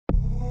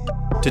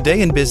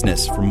Today in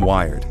Business from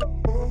Wired.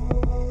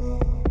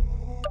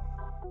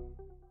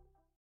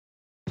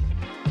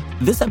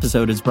 This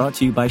episode is brought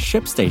to you by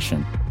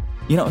ShipStation.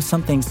 You know,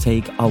 some things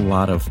take a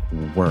lot of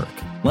work,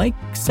 like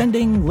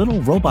sending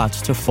little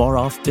robots to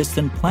far-off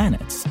distant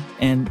planets.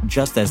 And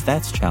just as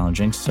that's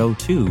challenging, so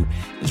too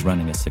is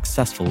running a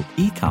successful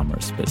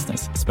e-commerce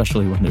business,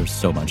 especially when there's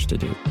so much to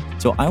do.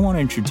 So I want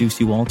to introduce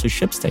you all to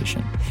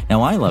ShipStation.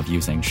 Now, I love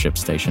using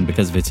ShipStation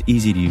because of its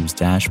easy-to-use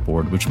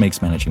dashboard, which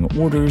makes managing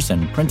orders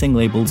and printing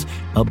labels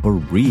a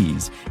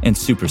breeze and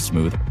super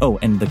smooth. Oh,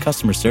 and the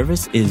customer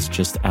service is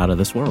just out of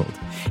this world.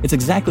 It's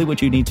exactly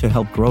what you need to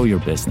help grow your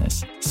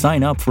business.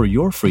 Sign up for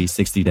your free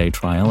 60-day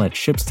trial at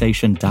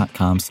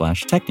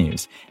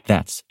shipstation.com/technews.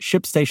 That's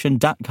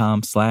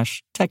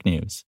shipstation.com/technews.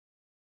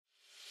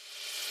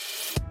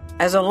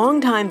 As a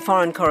longtime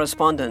foreign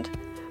correspondent,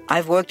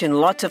 I've worked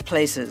in lots of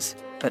places,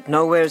 but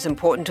nowhere as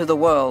important to the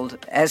world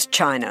as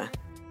China.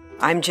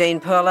 I'm Jane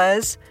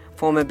Perlez,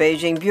 former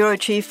Beijing bureau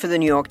chief for the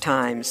New York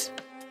Times.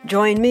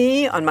 Join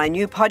me on my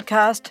new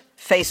podcast,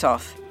 Face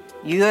Off,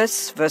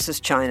 U.S. versus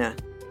China,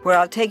 where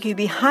I'll take you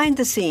behind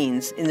the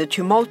scenes in the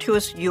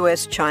tumultuous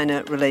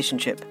U.S.-China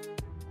relationship.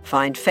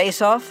 Find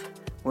Face Off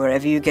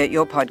wherever you get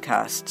your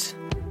podcasts.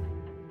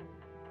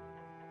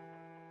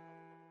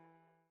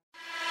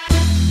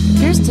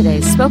 Here's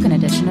today's spoken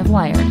edition of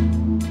Wired.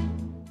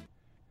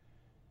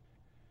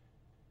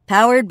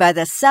 Powered by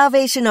the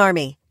Salvation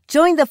Army.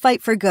 Join the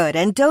fight for good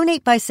and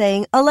donate by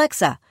saying,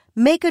 Alexa,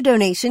 make a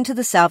donation to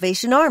the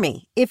Salvation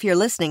Army if you're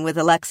listening with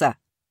Alexa.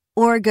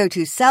 Or go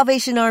to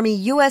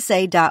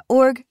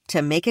salvationarmyusa.org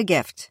to make a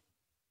gift.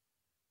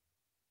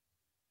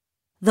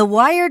 The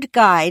Wired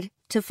Guide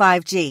to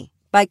 5G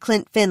by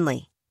Clint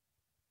Finley.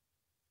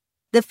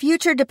 The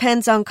future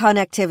depends on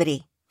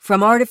connectivity.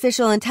 From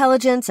artificial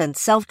intelligence and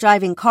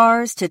self-driving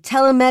cars to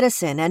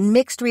telemedicine and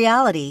mixed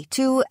reality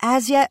to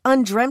as-yet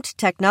undreamt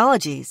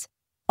technologies,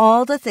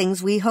 all the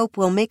things we hope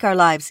will make our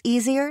lives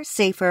easier,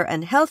 safer,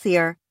 and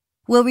healthier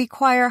will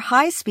require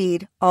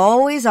high-speed,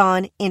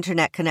 always-on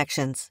internet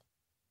connections.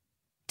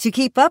 To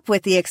keep up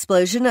with the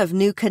explosion of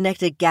new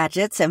connected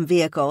gadgets and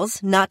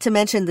vehicles, not to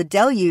mention the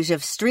deluge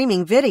of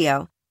streaming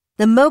video,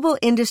 the mobile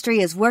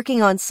industry is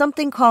working on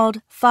something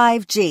called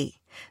 5G.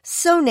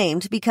 So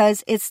named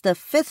because it's the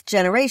fifth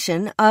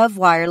generation of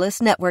wireless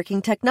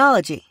networking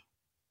technology.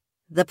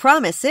 The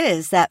promise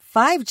is that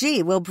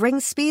 5G will bring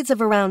speeds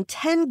of around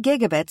 10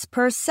 gigabits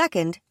per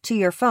second to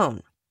your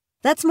phone.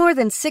 That's more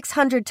than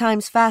 600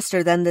 times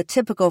faster than the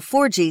typical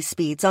 4G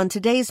speeds on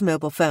today's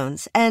mobile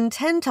phones and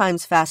 10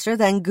 times faster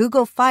than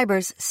Google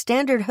Fiber's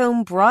standard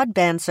home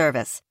broadband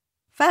service.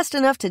 Fast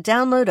enough to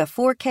download a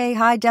 4K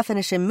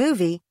high-definition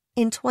movie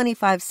in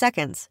 25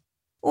 seconds,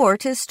 or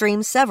to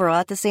stream several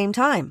at the same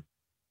time.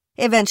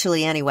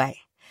 Eventually,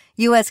 anyway.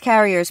 U.S.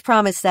 carriers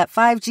promise that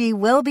 5G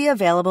will be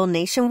available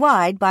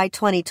nationwide by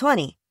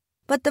 2020,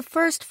 but the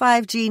first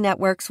 5G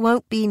networks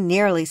won't be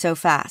nearly so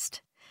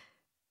fast.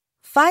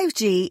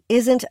 5G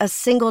isn't a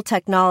single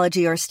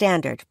technology or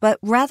standard, but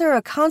rather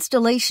a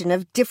constellation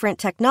of different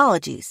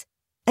technologies,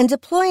 and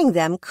deploying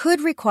them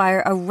could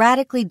require a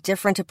radically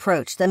different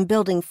approach than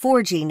building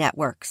 4G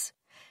networks.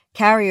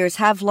 Carriers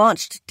have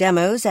launched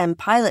demos and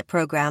pilot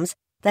programs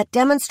that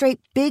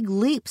demonstrate big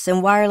leaps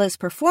in wireless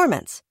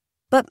performance.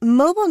 But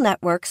mobile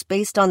networks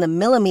based on the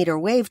millimeter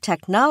wave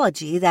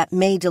technology that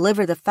may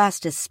deliver the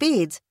fastest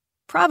speeds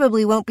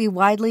probably won't be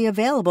widely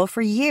available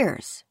for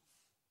years.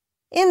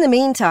 In the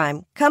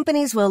meantime,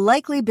 companies will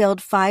likely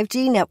build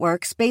 5G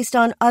networks based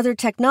on other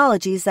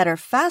technologies that are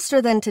faster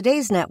than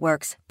today's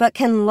networks but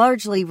can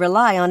largely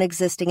rely on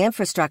existing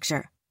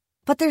infrastructure.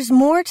 But there's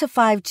more to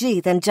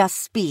 5G than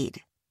just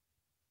speed.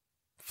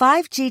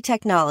 5G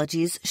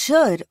technologies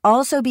should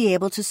also be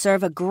able to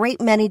serve a great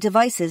many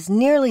devices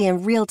nearly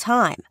in real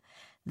time.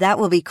 That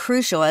will be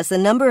crucial as the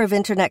number of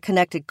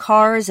internet-connected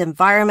cars,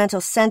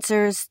 environmental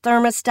sensors,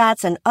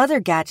 thermostats, and other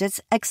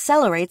gadgets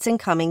accelerates in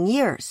coming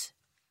years.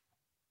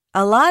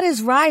 A lot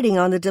is riding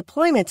on the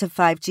deployment of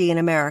 5G in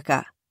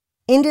America.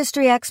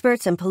 Industry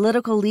experts and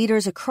political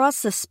leaders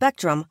across the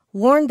spectrum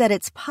warn that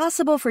it's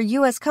possible for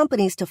U.S.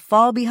 companies to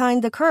fall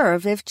behind the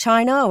curve if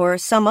China or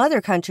some other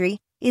country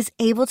is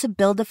able to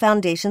build the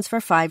foundations for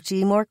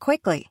 5G more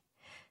quickly.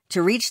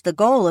 To reach the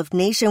goal of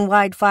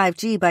nationwide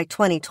 5G by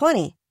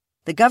 2020,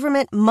 the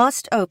government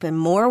must open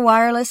more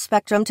wireless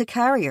spectrum to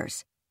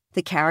carriers.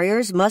 The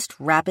carriers must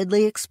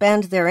rapidly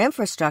expand their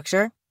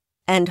infrastructure,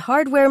 and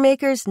hardware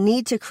makers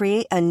need to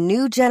create a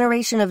new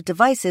generation of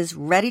devices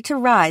ready to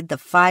ride the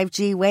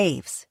 5G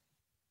waves.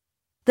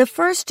 The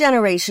first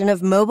generation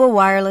of mobile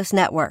wireless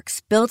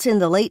networks, built in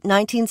the late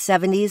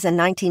 1970s and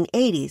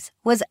 1980s,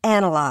 was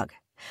analog.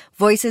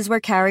 Voices were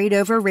carried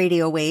over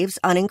radio waves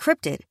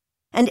unencrypted,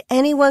 and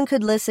anyone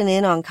could listen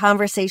in on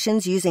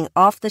conversations using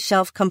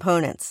off-the-shelf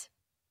components.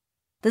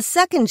 The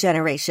second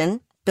generation,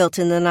 built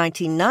in the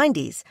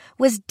 1990s,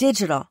 was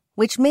digital,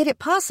 which made it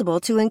possible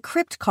to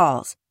encrypt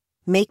calls,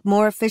 make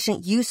more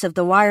efficient use of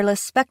the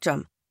wireless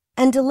spectrum,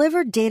 and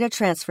deliver data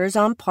transfers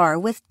on par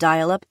with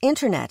dial-up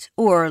internet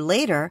or,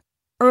 later,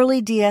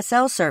 early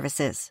DSL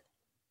services.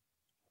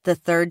 The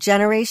third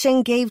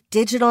generation gave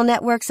digital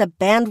networks a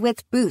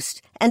bandwidth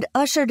boost and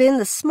ushered in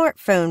the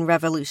smartphone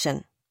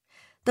revolution.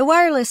 The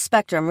wireless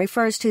spectrum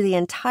refers to the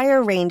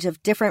entire range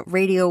of different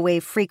radio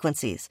wave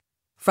frequencies,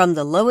 from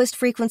the lowest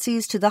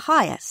frequencies to the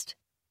highest.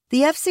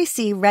 The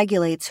FCC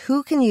regulates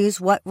who can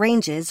use what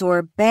ranges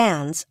or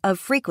bands of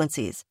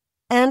frequencies,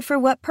 and for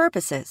what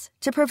purposes,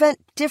 to prevent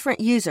different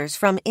users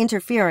from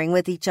interfering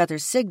with each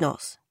other's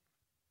signals.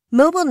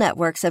 Mobile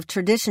networks have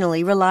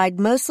traditionally relied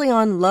mostly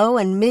on low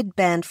and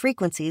mid-band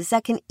frequencies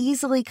that can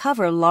easily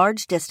cover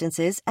large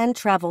distances and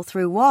travel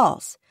through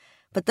walls.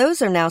 But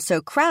those are now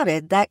so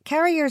crowded that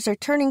carriers are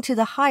turning to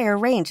the higher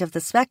range of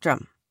the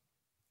spectrum.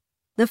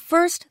 The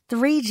first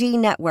 3G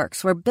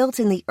networks were built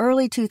in the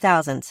early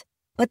 2000s,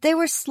 but they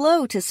were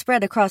slow to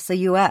spread across the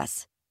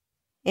U.S.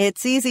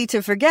 It's easy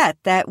to forget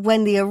that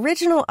when the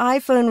original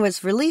iPhone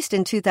was released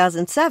in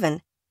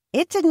 2007,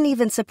 it didn't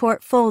even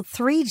support full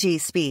 3G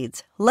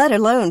speeds, let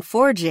alone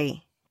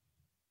 4G.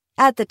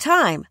 At the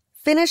time,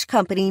 Finnish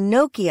company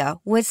Nokia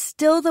was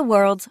still the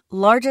world's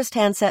largest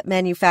handset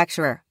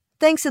manufacturer,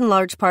 thanks in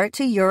large part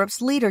to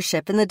Europe's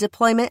leadership in the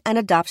deployment and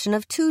adoption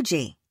of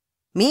 2G.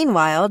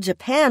 Meanwhile,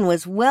 Japan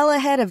was well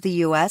ahead of the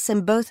U.S.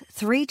 in both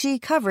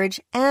 3G coverage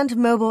and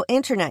mobile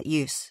internet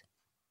use.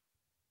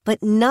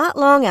 But not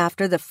long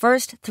after the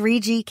first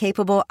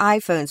 3G-capable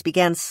iPhones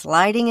began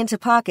sliding into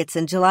pockets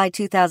in July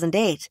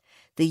 2008,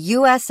 the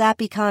U.S.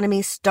 app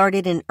economy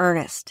started in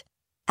earnest.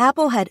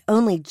 Apple had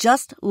only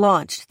just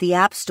launched the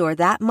App Store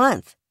that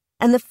month,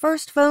 and the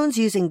first phones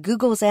using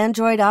Google's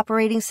Android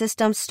operating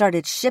system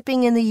started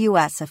shipping in the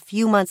U.S. a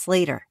few months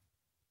later.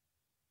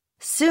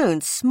 Soon,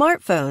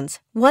 smartphones,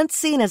 once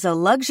seen as a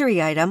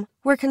luxury item,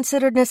 were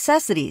considered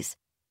necessities,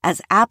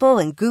 as Apple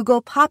and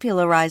Google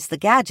popularized the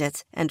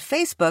gadgets and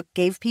Facebook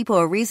gave people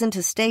a reason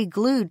to stay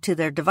glued to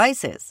their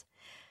devices.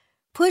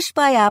 Pushed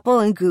by Apple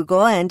and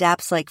Google and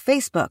apps like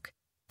Facebook,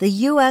 the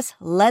U.S.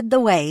 led the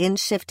way in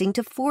shifting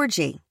to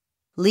 4G,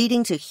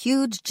 leading to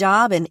huge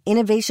job and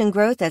innovation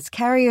growth as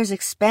carriers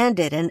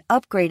expanded and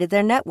upgraded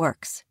their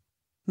networks.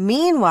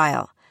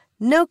 Meanwhile,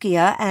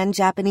 Nokia and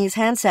Japanese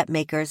handset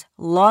makers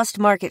lost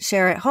market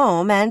share at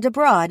home and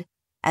abroad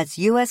as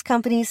U.S.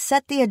 companies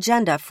set the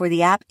agenda for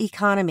the app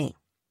economy.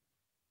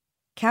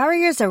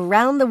 Carriers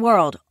around the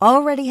world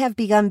already have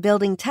begun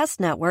building test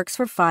networks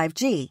for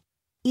 5G,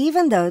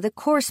 even though the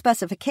core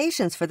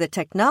specifications for the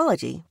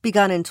technology,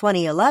 begun in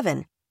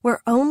 2011,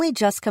 were only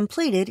just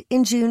completed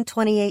in June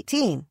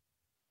 2018.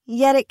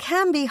 Yet it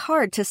can be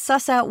hard to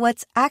suss out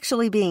what's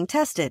actually being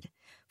tested.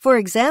 For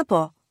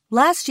example,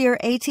 last year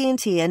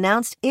AT&T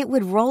announced it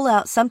would roll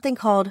out something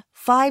called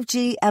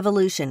 5G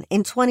Evolution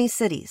in 20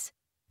 cities.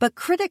 But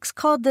critics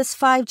called this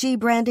 5G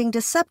branding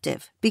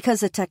deceptive because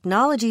the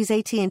technologies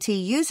AT&T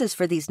uses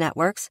for these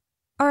networks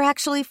are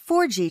actually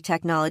 4G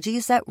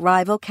technologies that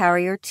rival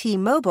carrier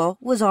T-Mobile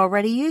was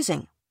already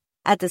using.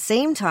 At the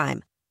same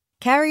time,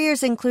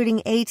 carriers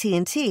including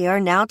AT&T are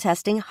now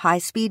testing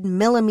high-speed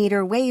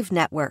millimeter wave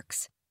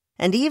networks.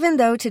 And even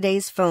though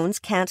today's phones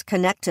can't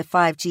connect to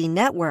 5G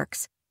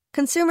networks,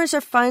 consumers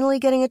are finally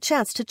getting a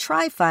chance to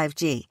try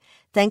 5G,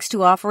 thanks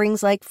to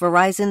offerings like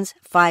Verizon's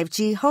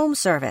 5G Home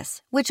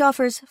service, which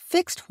offers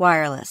fixed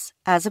wireless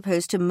as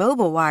opposed to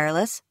mobile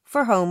wireless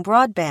for home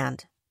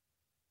broadband.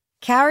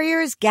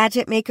 Carriers,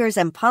 gadget makers,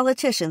 and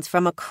politicians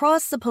from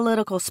across the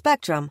political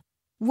spectrum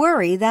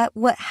worry that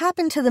what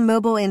happened to the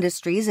mobile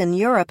industries in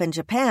Europe and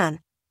Japan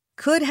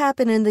could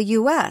happen in the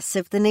U.S.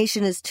 if the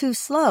nation is too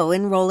slow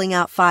in rolling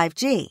out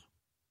 5G.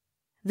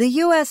 The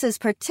U.S. is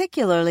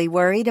particularly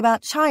worried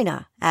about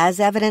China, as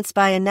evidenced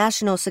by a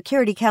National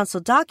Security Council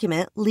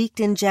document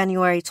leaked in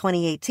January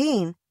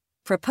 2018,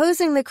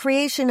 proposing the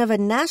creation of a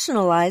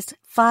nationalized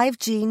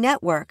 5G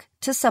network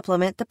to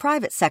supplement the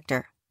private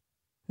sector.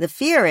 The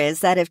fear is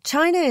that if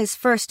China is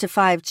first to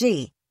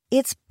 5G,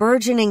 its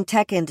burgeoning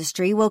tech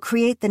industry will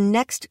create the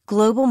next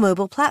global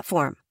mobile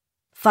platform.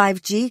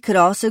 5G could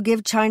also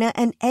give China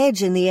an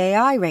edge in the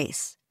AI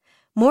race.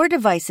 More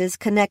devices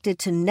connected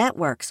to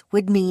networks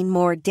would mean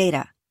more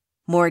data.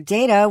 More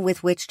data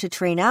with which to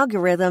train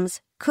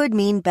algorithms could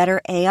mean better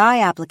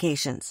AI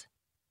applications.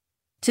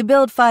 To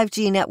build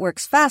 5G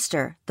networks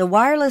faster, the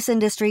wireless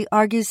industry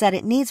argues that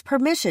it needs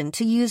permission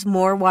to use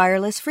more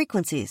wireless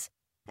frequencies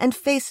and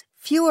face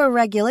fewer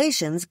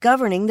regulations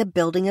governing the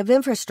building of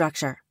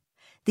infrastructure.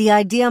 The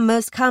idea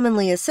most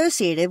commonly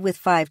associated with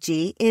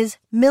 5G is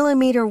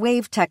millimeter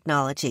wave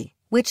technology,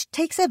 which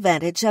takes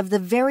advantage of the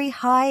very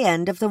high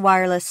end of the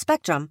wireless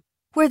spectrum,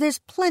 where there's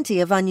plenty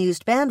of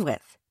unused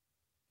bandwidth.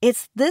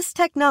 It's this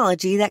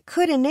technology that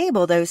could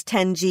enable those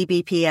 10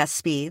 Gbps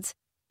speeds,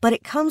 but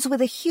it comes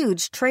with a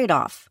huge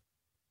trade-off.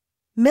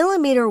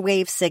 Millimeter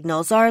wave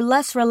signals are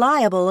less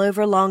reliable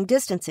over long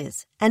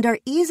distances and are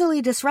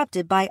easily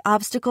disrupted by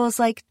obstacles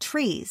like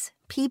trees,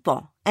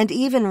 people, and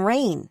even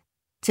rain.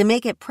 To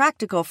make it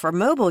practical for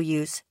mobile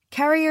use,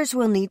 carriers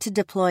will need to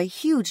deploy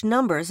huge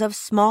numbers of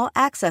small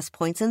access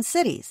points in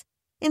cities,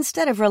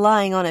 instead of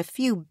relying on a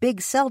few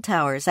big cell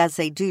towers as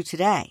they do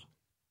today.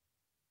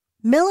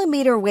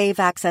 Millimeter wave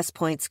access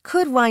points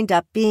could wind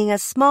up being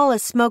as small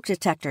as smoke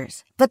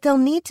detectors, but they'll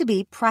need to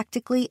be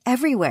practically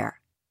everywhere.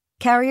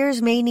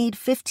 Carriers may need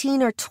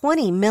 15 or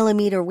 20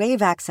 millimeter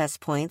wave access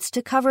points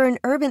to cover an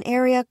urban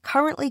area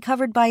currently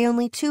covered by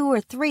only 2 or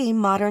 3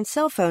 modern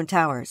cell phone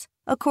towers,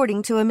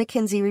 according to a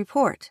McKinsey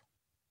report.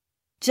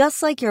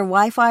 Just like your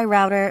Wi-Fi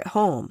router at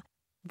home,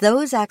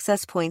 those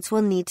access points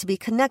will need to be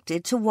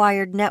connected to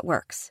wired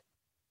networks.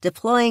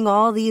 Deploying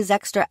all these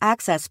extra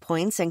access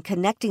points and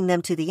connecting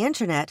them to the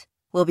internet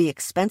will be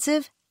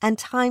expensive and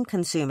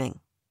time-consuming.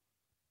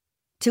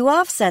 To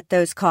offset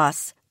those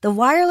costs, the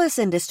wireless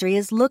industry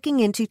is looking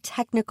into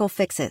technical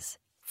fixes.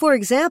 For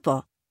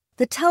example,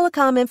 the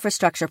Telecom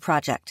Infrastructure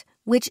Project,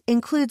 which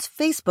includes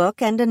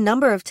Facebook and a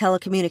number of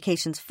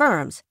telecommunications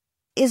firms,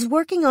 is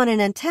working on an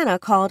antenna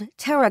called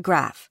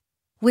Teragraph,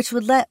 which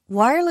would let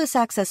wireless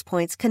access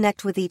points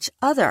connect with each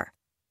other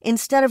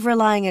instead of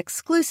relying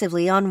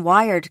exclusively on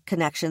wired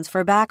connections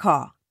for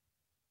backhaul.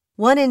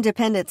 One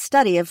independent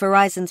study of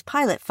Verizon's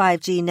pilot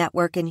 5G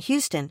network in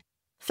Houston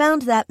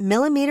found that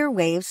millimeter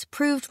waves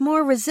proved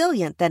more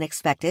resilient than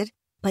expected,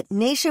 but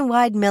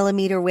nationwide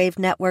millimeter wave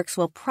networks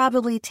will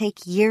probably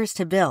take years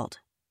to build.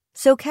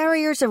 So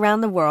carriers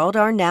around the world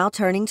are now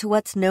turning to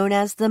what's known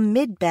as the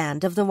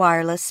mid-band of the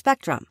wireless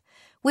spectrum,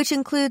 which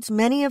includes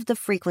many of the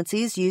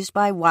frequencies used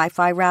by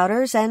Wi-Fi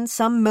routers and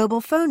some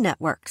mobile phone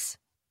networks.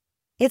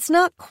 It's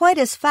not quite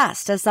as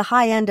fast as the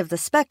high end of the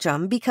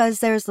spectrum because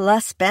there's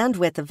less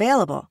bandwidth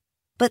available,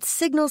 but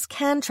signals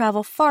can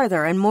travel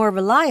farther and more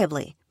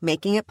reliably,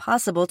 making it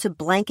possible to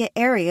blanket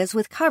areas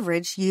with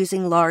coverage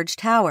using large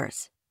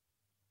towers.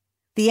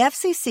 The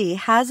FCC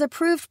has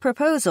approved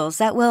proposals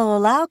that will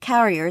allow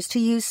carriers to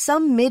use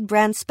some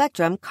mid-band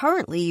spectrum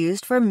currently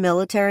used for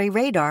military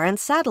radar and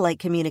satellite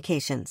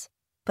communications.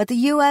 But the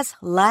U.S.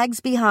 lags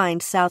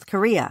behind South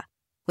Korea,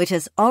 which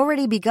has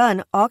already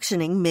begun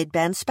auctioning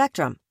mid-band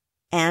spectrum,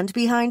 and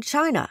behind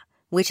China,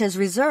 which has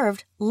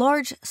reserved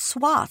large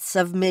swaths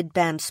of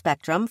mid-band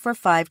spectrum for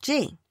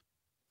 5G.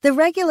 The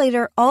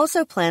regulator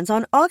also plans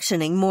on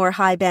auctioning more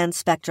high-band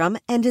spectrum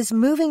and is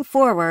moving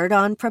forward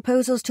on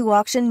proposals to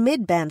auction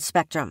mid-band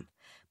spectrum.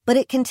 But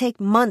it can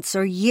take months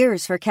or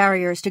years for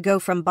carriers to go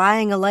from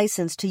buying a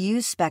license to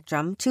use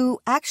spectrum to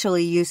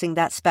actually using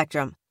that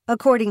spectrum,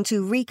 according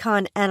to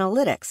Recon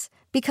Analytics,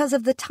 because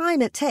of the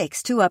time it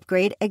takes to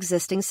upgrade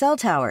existing cell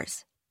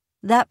towers.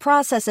 That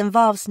process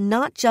involves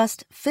not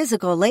just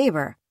physical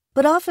labor,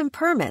 but often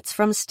permits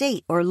from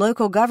state or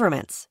local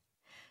governments.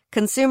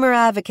 Consumer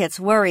advocates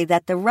worry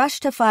that the rush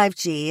to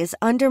 5G is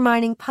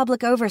undermining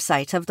public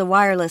oversight of the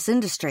wireless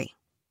industry.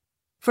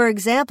 For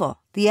example,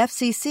 the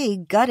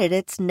FCC gutted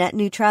its net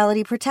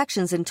neutrality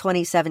protections in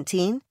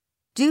 2017,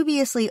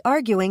 dubiously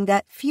arguing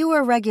that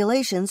fewer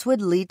regulations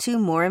would lead to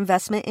more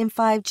investment in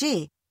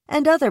 5G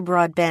and other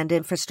broadband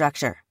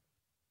infrastructure.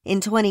 In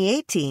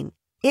 2018,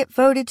 it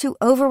voted to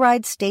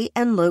override state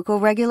and local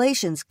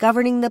regulations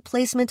governing the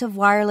placement of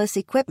wireless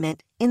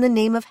equipment in the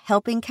name of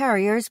helping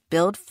carriers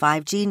build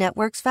 5G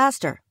networks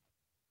faster.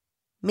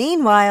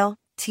 Meanwhile,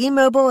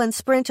 T-Mobile and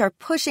Sprint are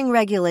pushing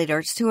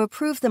regulators to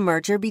approve the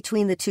merger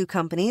between the two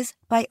companies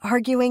by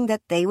arguing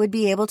that they would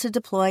be able to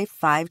deploy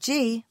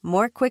 5G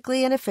more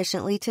quickly and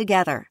efficiently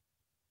together.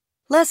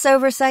 Less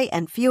oversight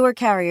and fewer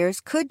carriers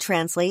could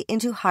translate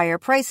into higher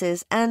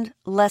prices and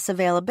less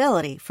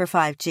availability for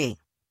 5G.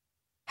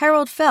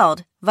 Harold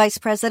Feld, vice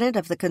president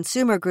of the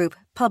consumer group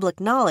Public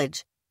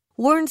Knowledge,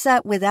 warns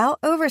that without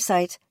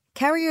oversight,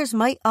 carriers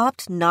might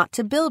opt not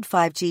to build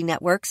 5G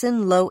networks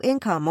in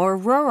low-income or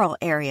rural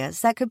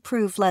areas that could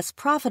prove less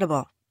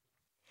profitable.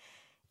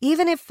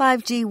 Even if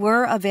 5G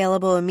were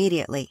available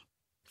immediately,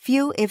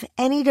 few, if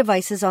any,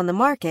 devices on the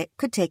market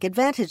could take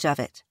advantage of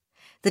it.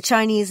 The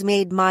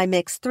Chinese-made Mi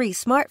Mix 3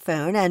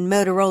 smartphone and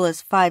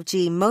Motorola's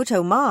 5G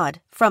Moto Mod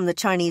from the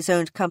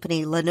Chinese-owned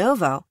company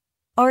Lenovo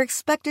are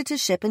expected to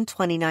ship in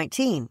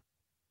 2019.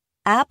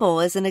 Apple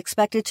isn't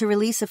expected to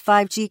release a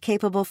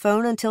 5G-capable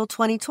phone until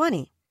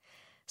 2020.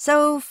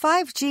 So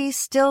 5G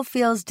still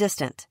feels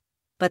distant,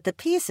 but the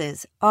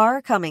pieces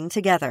are coming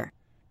together.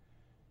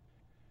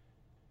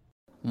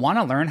 Want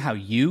to learn how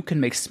you can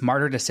make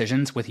smarter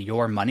decisions with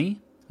your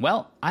money?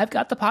 Well, I've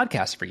got the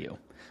podcast for you.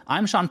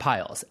 I'm Sean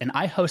Piles, and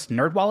I host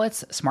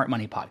NerdWallet's Smart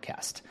Money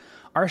Podcast.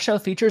 Our show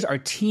features our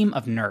team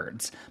of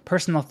nerds,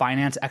 personal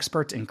finance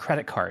experts in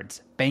credit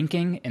cards,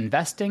 banking,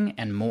 investing,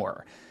 and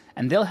more.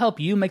 And they'll help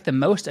you make the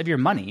most of your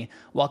money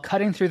while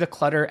cutting through the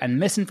clutter and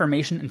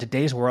misinformation in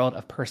today's world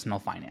of personal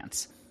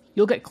finance.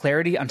 You'll get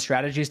clarity on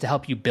strategies to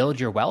help you build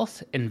your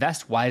wealth,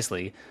 invest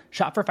wisely,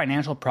 shop for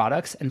financial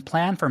products, and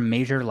plan for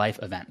major life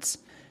events.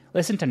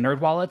 Listen to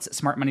NerdWallet's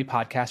Smart Money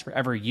Podcast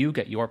wherever you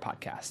get your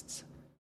podcasts.